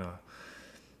not going to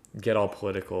get all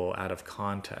political out of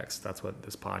context. That's what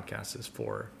this podcast is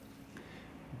for.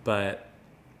 But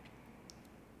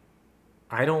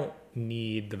I don't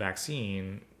need the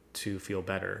vaccine to feel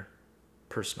better,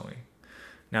 personally.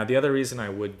 Now, the other reason I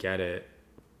would get it,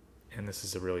 and this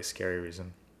is a really scary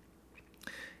reason,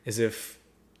 is if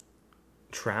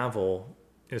travel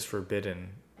is forbidden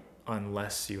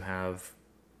unless you have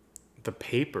the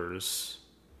papers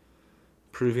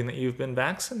proving that you've been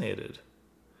vaccinated.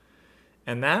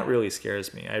 And that really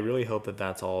scares me. I really hope that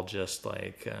that's all just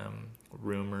like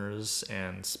rumors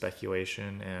and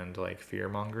speculation and like fear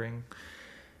mongering.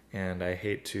 And I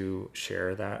hate to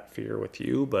share that fear with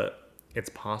you, but it's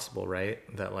possible, right?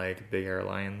 That like big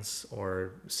airlines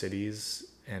or cities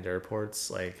and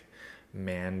airports like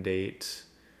mandate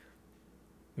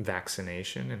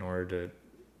vaccination in order to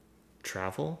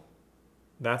travel.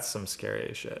 That's some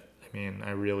scary shit. I mean,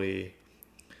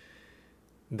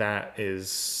 that is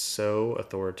so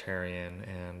authoritarian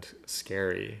and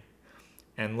scary.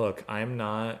 And look, I'm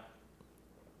not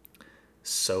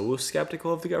so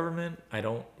skeptical of the government. I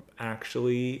don't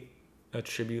actually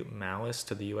attribute malice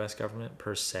to the US government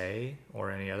per se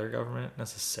or any other government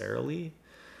necessarily.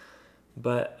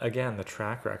 But again, the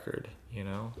track record,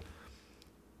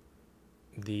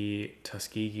 the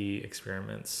Tuskegee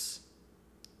experiments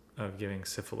of giving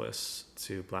syphilis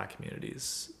to black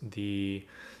communities, the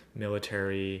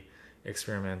military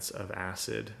experiments of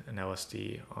acid and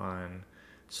LSD on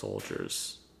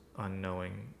soldiers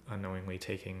unknowingly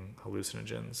taking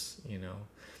hallucinogens,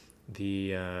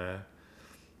 the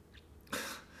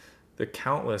the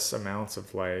countless amounts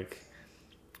of like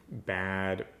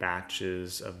bad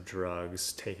batches of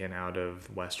drugs taken out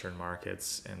of Western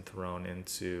markets and thrown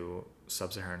into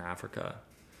sub-Saharan Africa,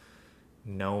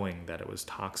 knowing that it was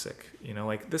toxic,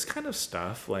 like this kind of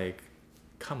stuff, like,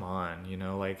 come on,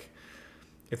 like,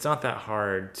 it's not that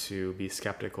hard to be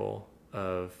skeptical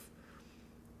of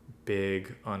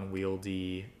big,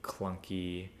 unwieldy,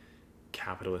 clunky,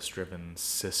 capitalist-driven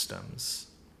systems.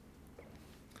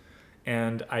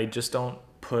 And I just don't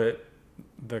put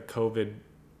the COVID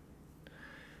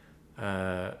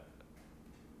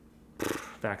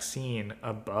vaccine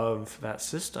above that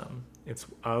system. It's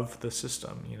of the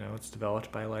system, it's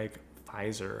developed by like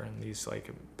Pfizer and these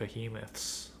like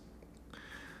behemoths.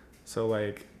 So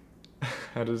like,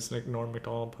 how does Norm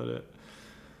Macdonald put it?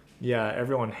 Yeah,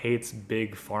 everyone hates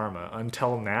big pharma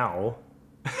until now.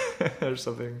 Or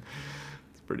something.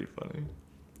 It's pretty funny.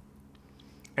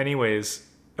 Anyways,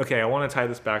 okay, I want to tie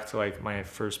this back to like my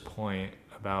first point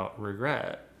about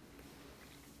regret.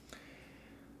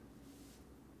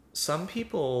 Some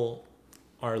people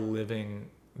are living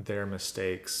their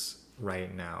mistakes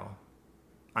right now.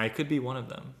 I could be one of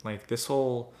them. Like this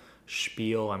whole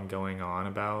spiel I'm going on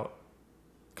about,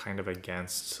 kind of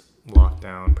against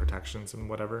lockdown protections and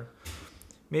whatever.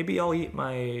 Maybe I'll eat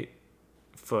my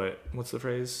foot. What's the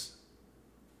phrase?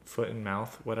 Foot in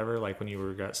mouth, whatever. Like when you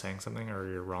regret saying something or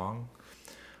you're wrong.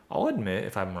 I'll admit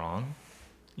if I'm wrong.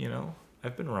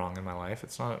 I've been wrong in my life.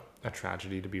 It's not a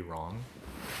tragedy to be wrong.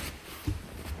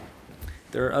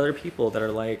 There are other people that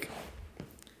are like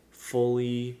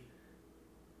fully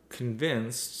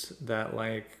convinced that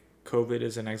like COVID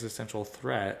is an existential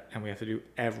threat and we have to do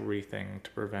everything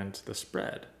to prevent the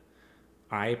spread.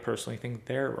 I personally think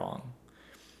they're wrong.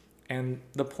 And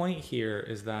the point here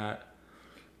is that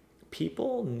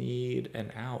people need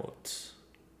an out.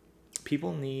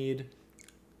 People need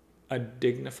a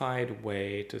dignified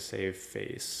way to save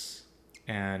face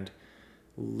and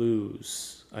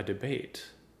lose a debate,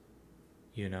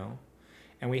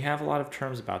 And we have a lot of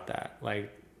terms about that,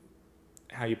 like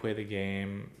how you play the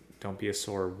game. Don't be a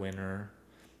sore winner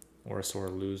or a sore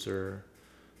loser.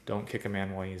 Don't kick a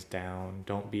man while he's down.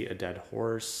 Don't beat a dead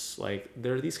horse. Like,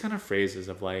 there are these kind of phrases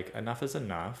of like, enough is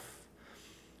enough.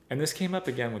 And this came up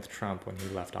again with Trump when he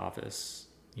left office,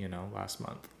 last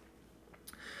month.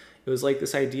 It was like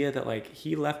this idea that like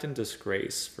he left in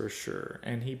disgrace for sure.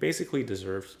 And he basically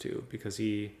deserved to, because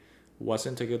he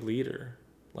wasn't a good leader.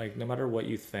 Like, no matter what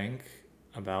you think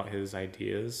about his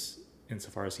ideas,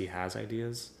 insofar as he has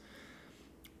ideas,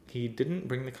 he didn't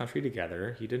bring the country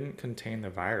together. He didn't contain the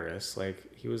virus.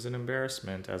 Like, he was an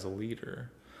embarrassment as a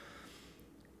leader.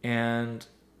 And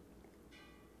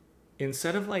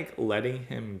instead of like letting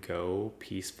him go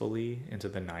peacefully into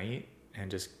the night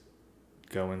and just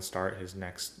go and start his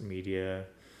next media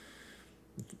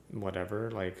whatever,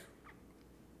 like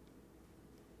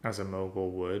as a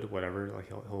mogul would, whatever, like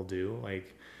he'll do,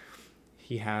 like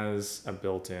he has a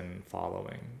built-in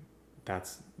following.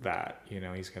 That's that, he's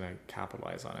going to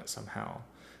capitalize on it somehow.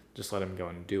 Just let him go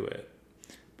and do it.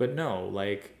 But no,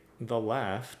 like the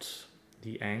left,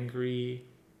 the angry,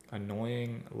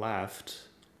 annoying left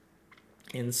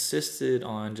insisted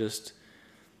on just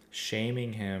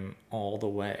shaming him all the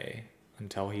way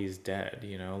until he's dead,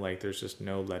 like there's just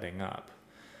no letting up.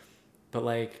 But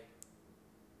like,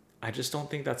 I just don't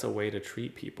think that's a way to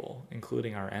treat people,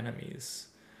 including our enemies.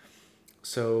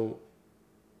 So,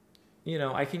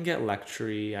 I can get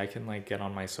lectury, I can like get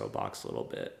on my soapbox a little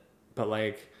bit, but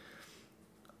like,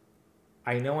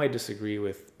 I know I disagree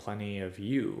with plenty of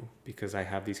you because I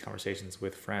have these conversations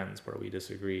with friends where we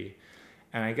disagree.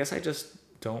 And I guess I just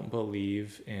don't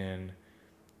believe in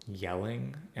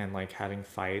yelling and like having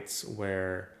fights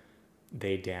where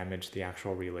they damage the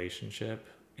actual relationship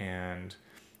and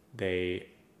they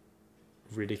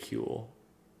ridicule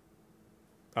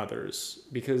others,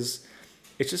 because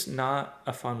it's just not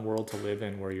a fun world to live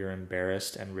in where you're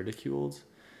embarrassed and ridiculed.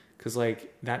 Because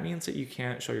like that means that you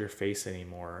can't show your face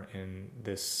anymore in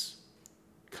this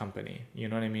company. You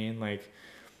know what I mean? Like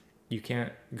you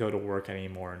can't go to work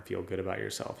anymore and feel good about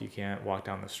yourself. You can't walk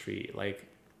down the street. Like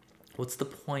what's the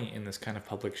point in this kind of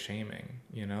public shaming?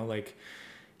 Like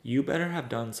you better have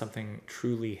done something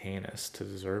truly heinous to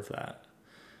deserve that.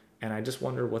 And I just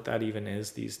wonder what that even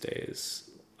is these days.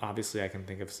 Obviously I can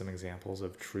think of some examples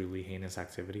of truly heinous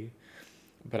activity,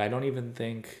 but I don't even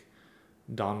think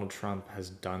Donald Trump has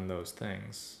done those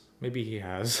things. Maybe he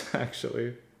has,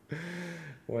 actually.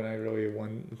 When I really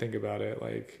think about it,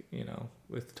 like,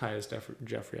 with ties to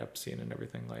Jeffrey Epstein and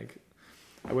everything, like,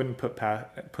 I wouldn't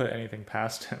put anything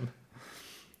past him.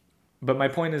 But my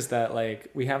point is that, like,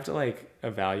 we have to, like,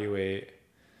 evaluate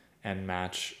and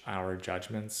match our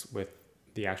judgments with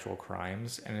the actual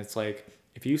crimes. And it's like,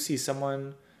 if you see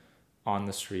someone on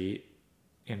the street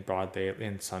in broad day,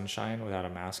 in sunshine without a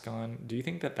mask on, do you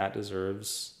think that that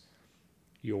deserves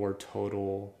your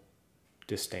total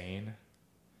disdain?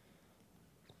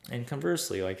 And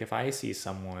conversely, like if I see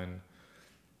someone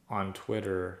on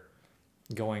Twitter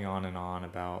going on and on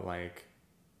about like,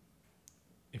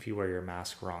 if you wear your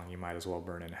mask wrong, you might as well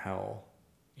burn in hell,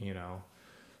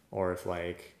 or if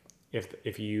like,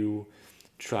 if you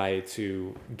try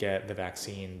to get the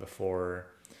vaccine before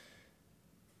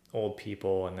old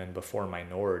people and then before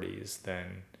minorities,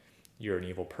 then you're an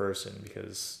evil person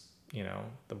because,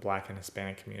 the Black and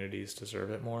Hispanic communities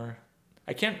deserve it more.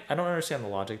 I don't understand the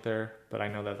logic there, but I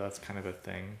know that that's kind of a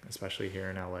thing, especially here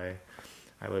in LA.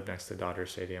 I live next to Dodger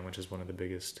Stadium, which is one of the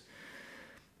biggest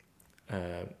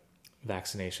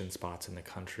vaccination spots in the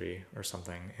country or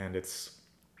something. And it's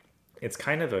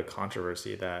kind of a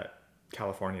controversy that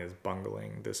California is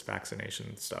bungling this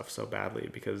vaccination stuff so badly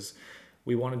because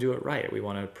we want to do it right. We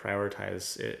want to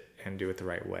prioritize it and do it the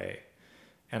right way.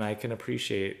 And I can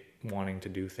appreciate wanting to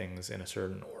do things in a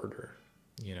certain order,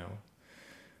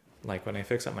 Like when I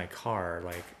fix up my car,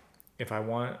 like if I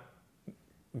want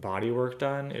body work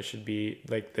done, it should be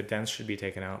like the dents should be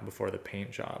taken out before the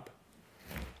paint job.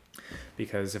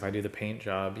 Because if I do the paint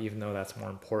job, even though that's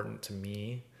more important to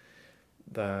me,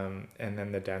 and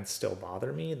then the dents still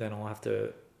bother me, then I'll have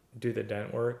to do the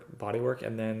body work,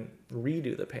 and then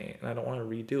redo the paint. And I don't want to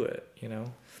redo it,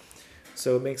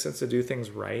 So it makes sense to do things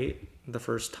right the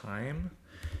first time.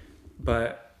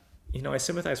 But, I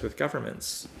sympathize with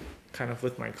governments kind of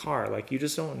with my car. Like you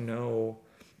just don't know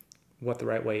what the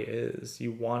right way is.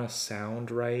 You want to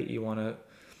sound right. You want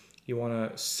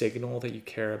to signal that you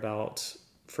care about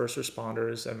first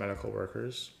responders and medical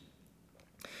workers.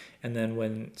 And then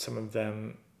when some of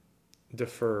them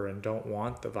defer and don't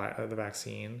want the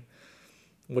vaccine,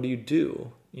 what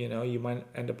do? You might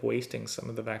end up wasting some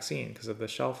of the vaccine because of the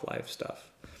shelf life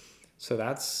stuff. So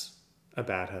that's a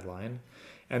bad headline.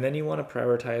 And then you want to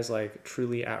prioritize like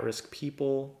truly at-risk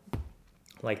people,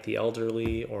 like the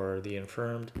elderly or the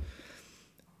infirmed.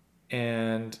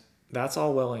 And that's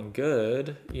all well and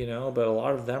good, but a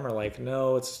lot of them are like,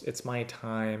 no, it's my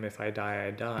time. If I die,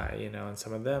 I die, and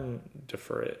some of them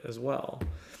defer it as well.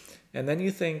 And then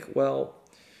you think, well,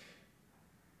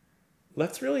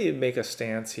 let's really make a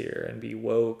stance here and be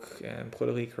woke and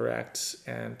politically correct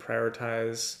and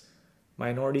prioritize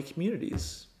minority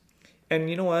communities. And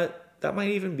you know what? That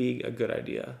might even be a good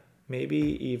idea. Maybe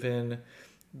even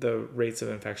the rates of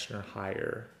infection are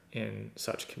higher in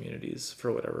such communities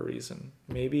for whatever reason.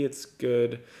 Maybe it's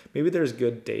good. Maybe there's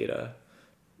good data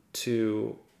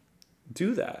to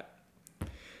do that.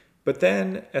 But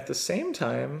then at the same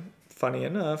time, funny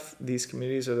enough, these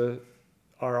communities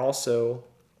are also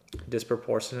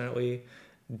disproportionately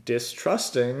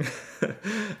distrusting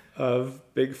of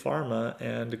big pharma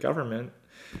and government.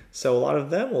 So a lot of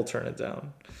them will turn it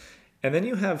down. And then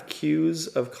you have queues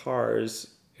of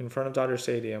cars in front of Dodger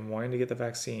Stadium wanting to get the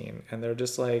vaccine, and they're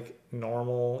just like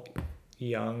normal,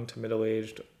 young to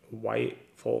middle-aged white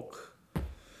folk,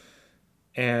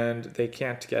 and they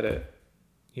can't get it.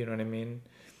 You know what I mean?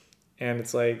 And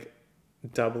it's like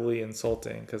doubly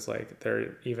insulting because like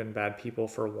they're even bad people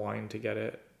for wanting to get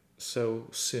it so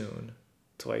soon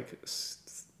to like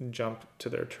jump to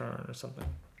their turn or something.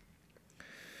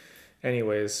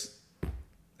 Anyways,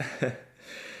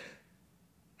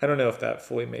 I don't know if that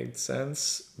fully made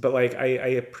sense, but like I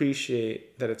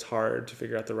appreciate that it's hard to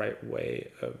figure out the right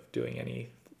way of doing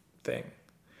anything,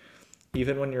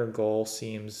 even when your goal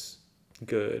seems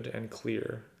good and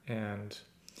clear and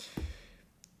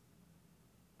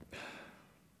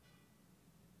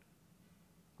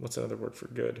what's another word for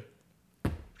good?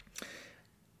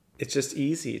 It's just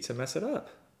easy to mess it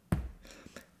up.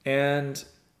 And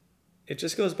it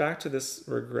just goes back to this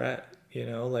regret,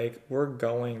 like we're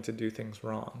going to do things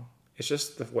wrong. It's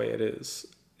just the way it is.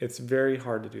 It's very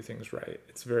hard to do things right.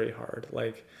 It's very hard.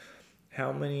 Like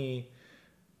how many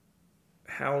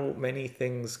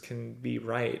things can be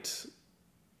right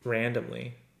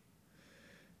randomly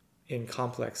in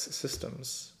complex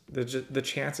systems? The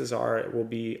chances are it will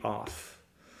be off.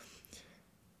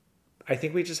 I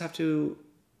think we just have to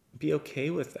be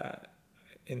okay with that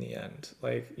in the end.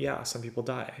 Like, yeah, some people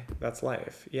die. That's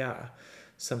life. Yeah,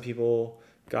 some people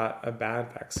got a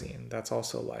bad vaccine. That's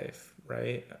also life,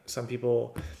 right? Some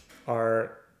people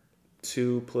are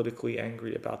too politically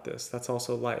angry about this. That's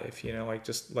also life, like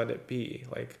just let it be.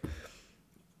 Like,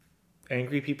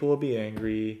 angry people will be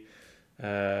angry.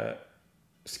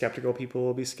 Skeptical people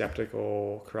will be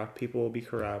skeptical. Corrupt people will be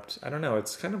corrupt. I don't know.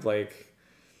 It's kind of like,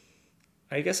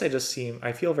 I guess I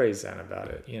feel very zen about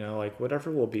it, like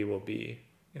whatever will be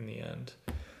in the end.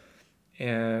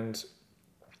 And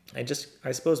I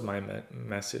suppose my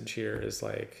message here is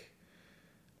like,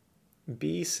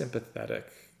 be sympathetic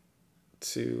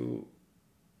to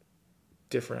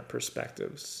different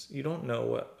perspectives. You don't know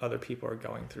what other people are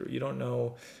going through. You don't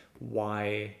know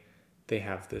why they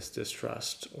have this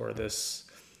distrust or this,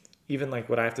 even like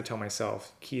what I have to tell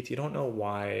myself, Keith, you don't know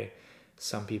why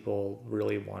some people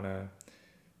really want to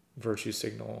virtue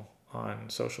signal on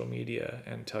social media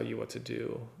and tell you what to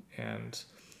do and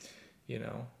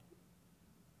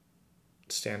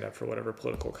stand up for whatever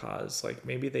political cause. Like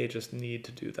maybe they just need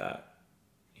to do that,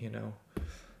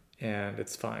 and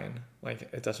it's fine. Like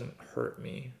it doesn't hurt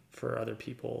me for other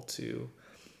people to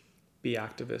be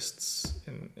activists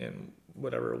in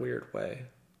whatever weird way.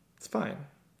 It's fine.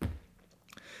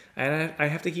 And I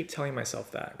have to keep telling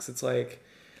myself that because it's like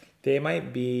they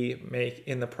might be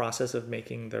in the process of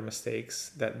making their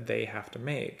mistakes that they have to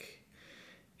make.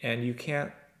 And you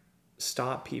can't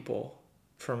stop people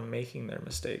from making their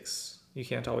mistakes. You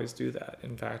can't always do that.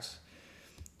 In fact,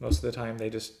 most of the time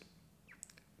they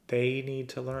need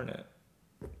to learn it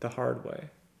the hard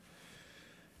way.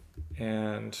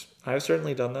 And I've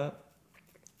certainly done that.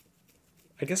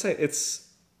 I guess it's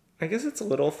a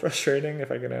little frustrating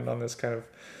if I can end on this kind of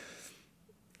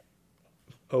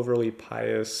overly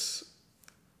pious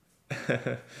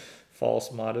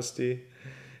false modesty.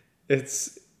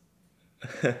 It's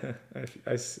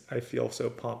I feel so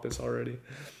pompous already.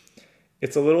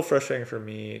 It's a little frustrating for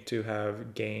me to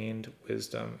have gained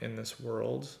wisdom in this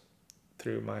world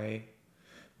through my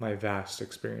vast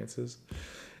experiences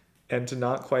and to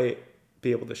not quite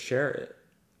be able to share it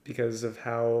because of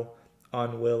how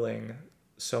unwilling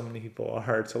so many people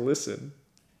are to listen.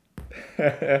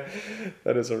 That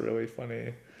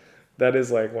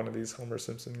is like one of these Homer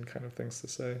Simpson kind of things to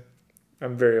say.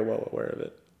 I'm very well aware of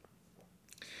it.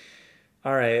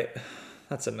 All right,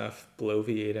 that's enough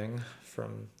bloviating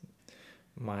from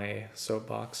my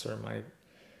soapbox or my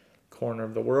corner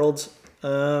of the world.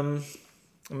 I'm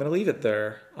going to leave it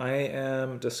there. I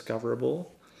am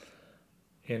discoverable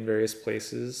in various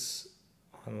places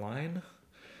online.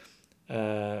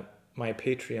 My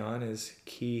Patreon is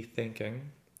Key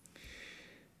Thinking.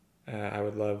 I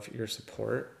would love your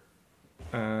support.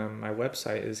 My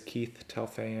website is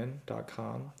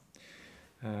keithtelfayan.com.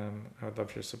 I would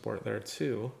love your support there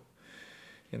too,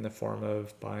 in the form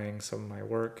of buying some of my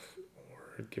work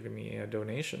or giving me a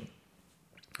donation.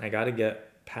 I got to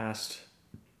get past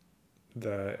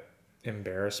the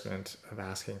embarrassment of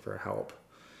asking for help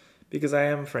because I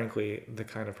am frankly the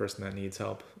kind of person that needs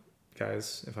help,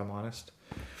 guys, if I'm honest.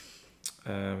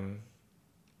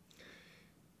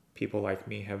 People like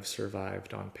me have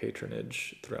survived on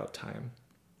patronage throughout time.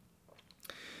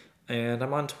 And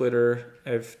I'm on Twitter.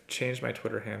 I've changed my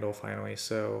Twitter handle finally,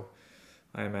 so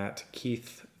I'm at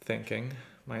Keith Thinking,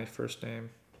 my first name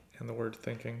and the word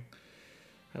thinking.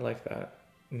 I like that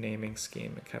naming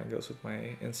scheme. It kind of goes with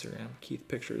my Instagram, Keith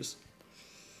Pictures.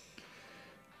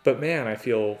 But man, I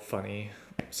feel funny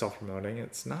self-promoting.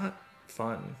 It's not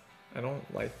fun. I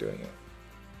don't like doing it.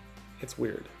 It's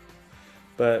weird.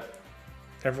 But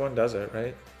everyone does it,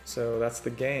 right? So that's the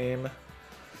game.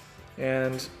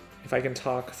 And if I can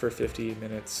talk for 50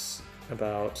 minutes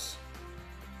about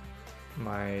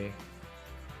my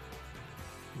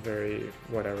very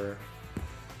whatever,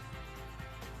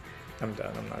 I'm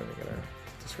done. I'm not even going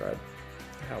to describe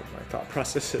how my thought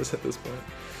process is at this point.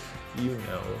 You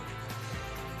know.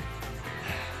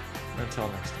 Until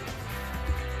next time.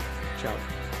 Ciao.